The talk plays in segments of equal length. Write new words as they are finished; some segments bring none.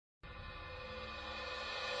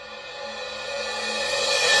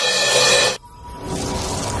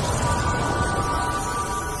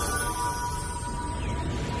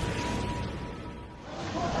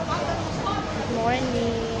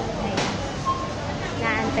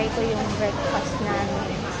hinihintay ko yung breakfast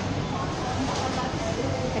namin.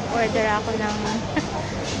 Nag-order ako ng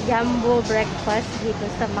jumbo breakfast dito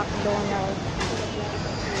sa McDonald's.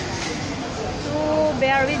 So,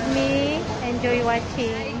 bear with me. Enjoy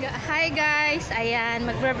watching. Hi guys! Ayan,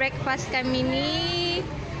 magbre-breakfast kami ni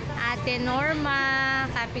Ate Norma,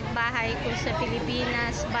 kapitbahay ko sa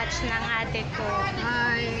Pilipinas, batch ng ate ko.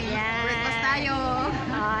 Hi! Ayan. Breakfast tayo!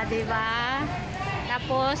 Diba?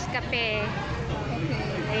 Tapos, kape. Okay.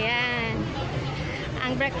 Ayan.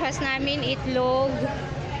 Ang breakfast namin, itlog,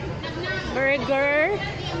 burger,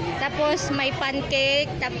 tapos may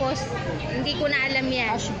pancake, tapos hindi ko na alam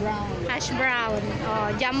yan. Hash brown. Hash brown.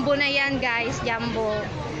 Jumbo na yan guys, jumbo.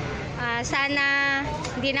 Sana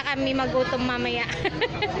hindi na kami magutom mamaya.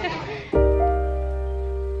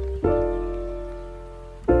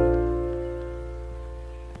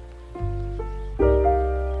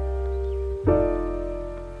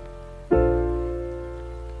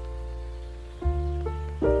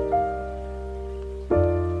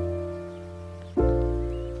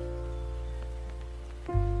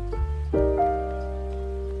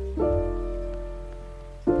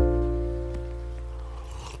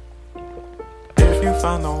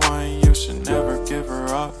 Found the one, you should never give her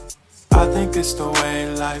up. I think it's the way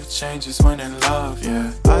life changes when in love, yeah.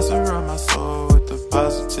 I surround my soul with the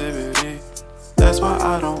positivity. That's why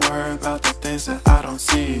I don't worry about the things that I don't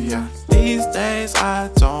see, yeah. These days I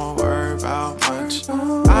don't worry about much.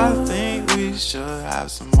 I think we should have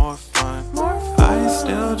some more fun. I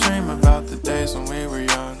still dream about the days when we were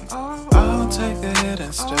young. I'll take a hit and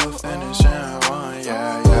still finish in one,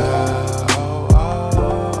 yeah, yeah.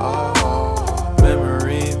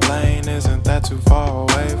 Isn't that too far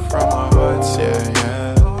away from our hearts, yeah,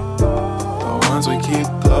 yeah. The ones we keep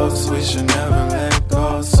close, we should never let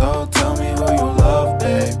go. So tell me who you love,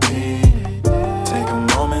 baby. Take a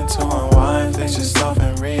moment to unwind, fix yourself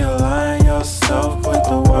and realign yourself with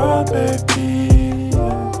the world, baby.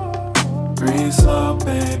 Breathe slow,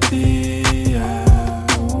 baby, yeah.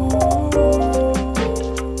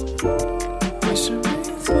 We should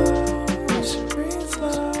breathe slow, we should breathe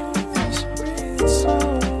slow, we should breathe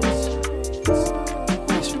slow.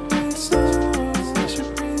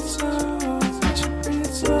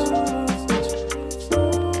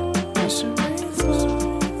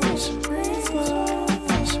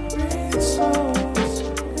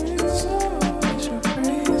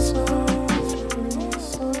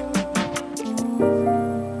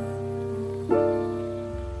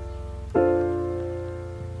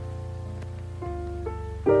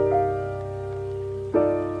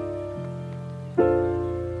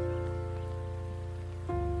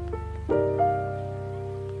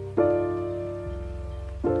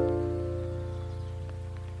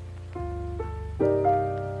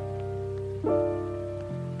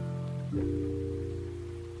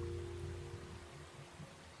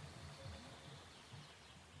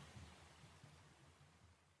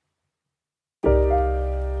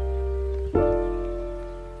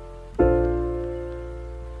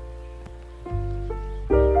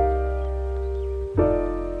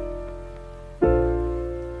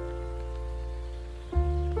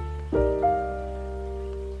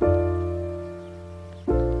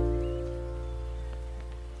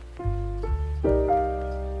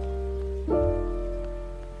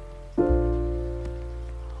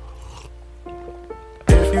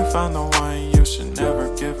 Found the one, you should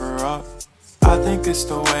never give her up. I think it's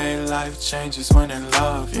the way life changes when in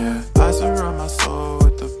love, yeah. I surround my soul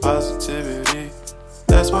with the positivity.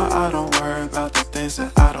 That's why I don't worry about the things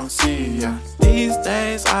that I don't see, yeah. These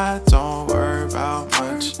days I don't worry about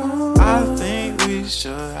much. I think we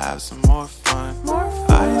should have some more fun.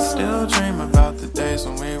 I still dream about the days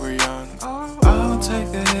when we were young. I'll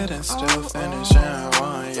take a hit and still finish in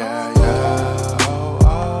one, yeah, yeah.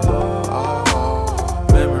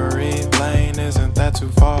 Isn't that too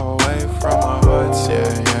far away from our hearts, yeah,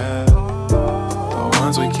 yeah. The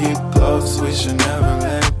ones we keep close, we should never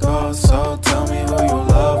let go. So tell me who you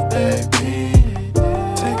love, baby.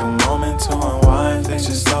 Take a moment to unwind, fix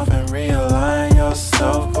yourself and realign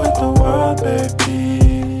yourself with the world,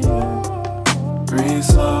 baby. Breathe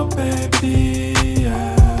slow, baby,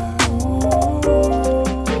 yeah.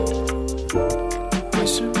 We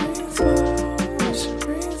should breathe slow, we should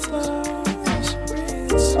breathe slow, we should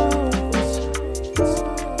breathe slow.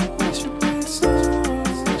 We should breathe slow,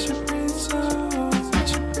 we should breathe slow, we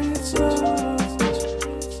should breathe slow.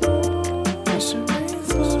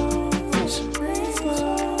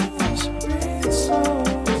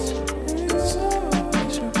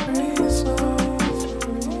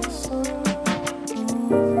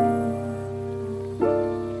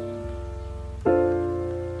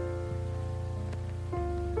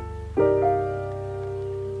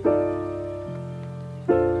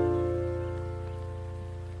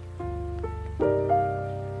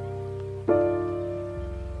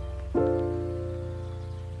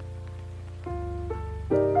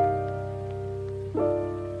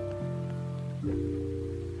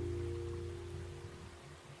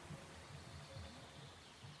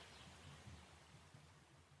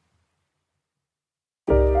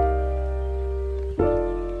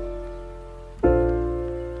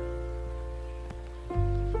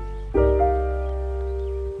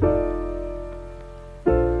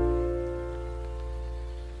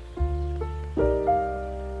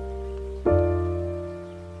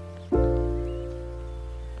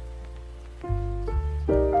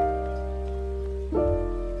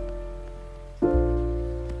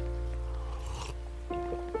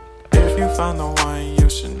 found the one, you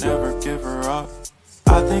should never give her up.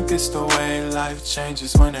 I think it's the way life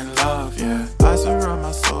changes when in love, yeah. I surround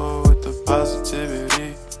my soul with the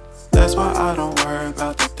positivity. That's why I don't worry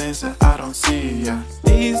about the things that I don't see, yeah.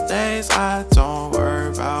 These days I don't worry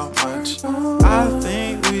about much. I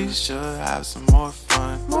think we should have some more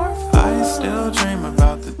fun. I still dream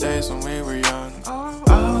about the days when we were young.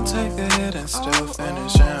 I'll take a hit and still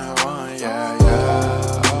finish and one, yeah,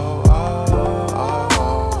 yeah. Oh, oh, oh,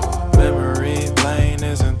 oh. Memory lane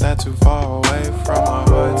isn't that too far away from our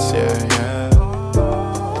hearts, yeah, yeah.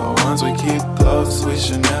 The ones we keep close, we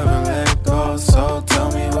should never let go. So tell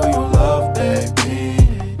me who you love, baby.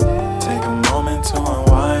 Take a moment to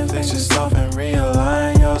unwind, fix yourself and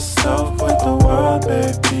realign yourself with the world,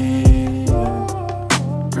 baby.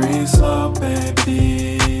 Breathe slow,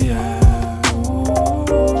 baby, yeah.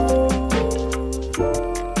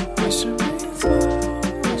 We should breathe slow,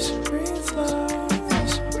 we should breathe slow, we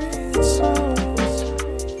should breathe slow.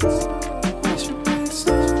 We should breathe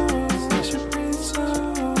slow, we should breathe slow,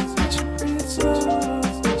 we should breathe slow.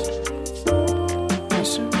 We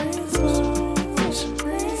should breathe slow, we should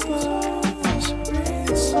breathe slow, we should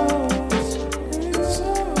breathe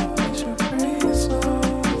slow. We should breathe slow,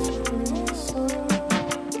 breathe slow.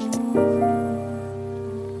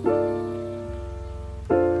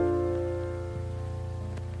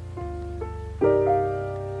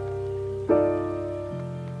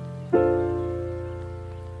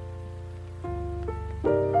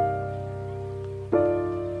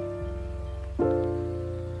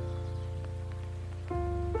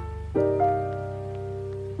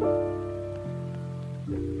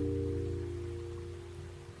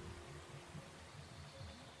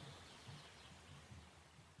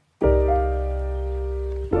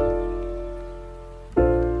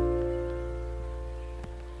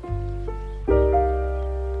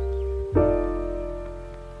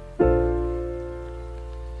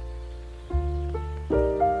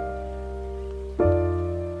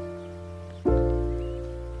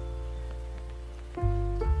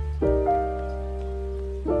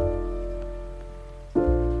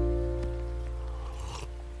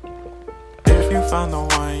 If you found the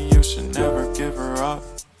one, you should never give her up.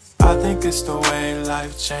 I think it's the way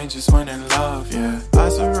life changes when in love, yeah. I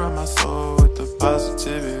surround my soul with the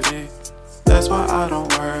positivity. That's why I don't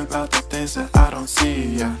worry about the things that I don't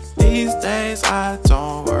see, yeah. These days I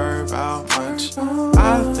don't worry about much.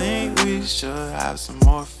 I think we should have some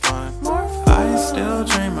more fun. I still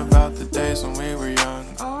dream about the days when we were young.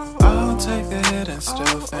 I'll take a hit and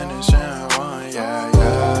still finish and one, yeah,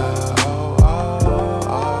 yeah. Oh, oh,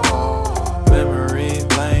 oh, oh. Memory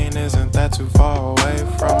lane isn't that too far away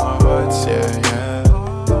from our hearts, yeah, yeah.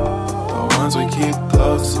 The ones we keep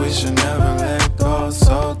close, we should never let go.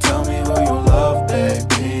 So tell me who you love,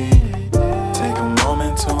 baby. Take a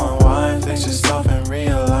moment to unwind, fix yourself and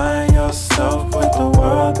realign yourself with the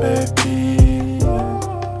world, baby.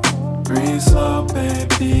 Breathe slow,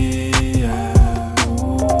 baby, yeah.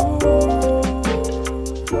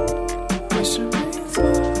 We should breathe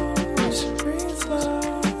slow, we should breathe slow,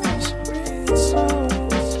 we should breathe slow.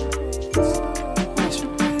 We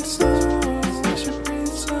should breathe slow, we should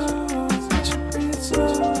breathe slow, we should breathe slow.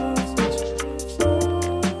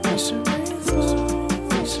 We should breathe slow,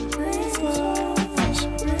 we should breathe slow, we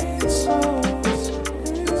should breathe slow.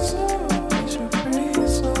 We should breathe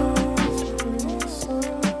slow, breathe slow.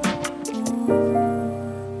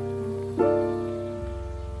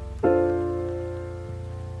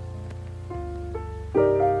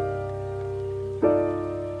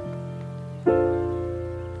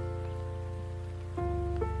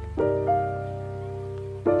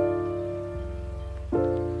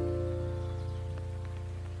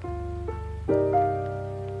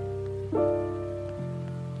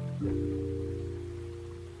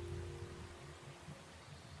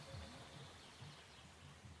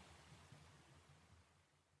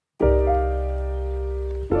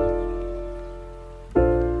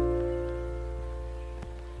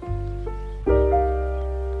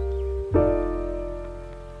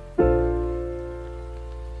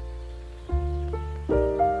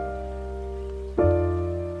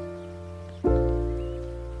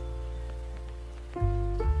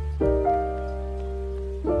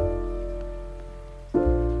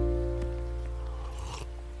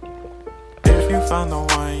 Found the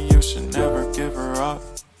one, you should never give her up.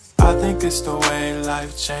 I think it's the way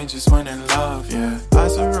life changes when in love, yeah. I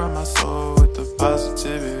surround my soul with the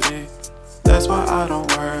positivity. That's why I don't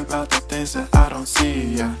worry about the things that I don't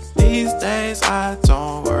see, yeah. These days I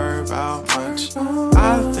don't worry about much.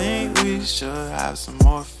 I think we should have some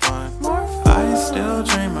more fun. I still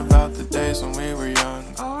dream about the days when we were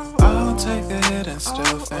young. I'll take a hit and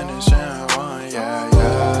still finish in one. Yeah,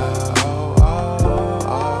 yeah. Oh, oh,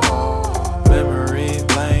 oh, oh. Memory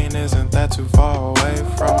lane isn't that too far away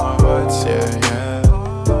from our hearts? Yeah, yeah.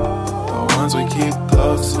 The ones we keep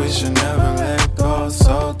close, we should never let go.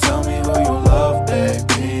 So tell me who you love,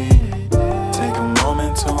 baby. Take a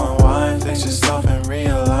moment to unwind, fix yourself and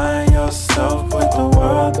realign yourself with the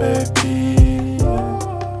world, baby.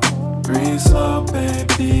 Breathe slow,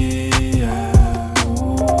 baby. Yeah.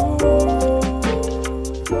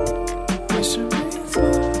 We should breathe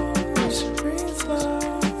slow. We should breathe slow.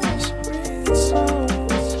 We should breathe slow.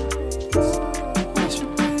 We should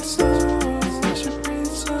breathe slow. We should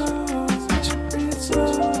breathe slow. We should breathe slow.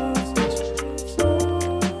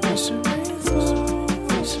 We should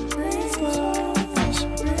breathe slow. We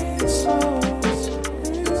should breathe slow. We should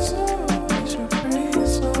breathe slow. We should breathe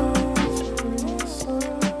slow.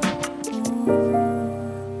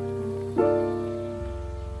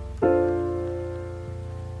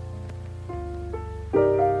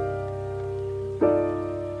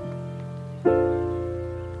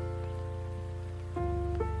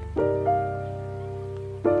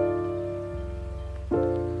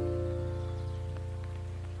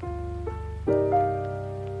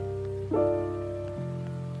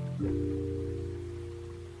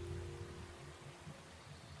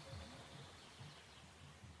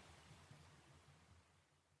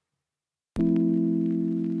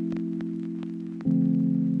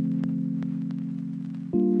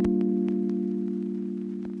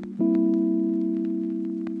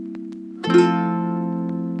 Bye.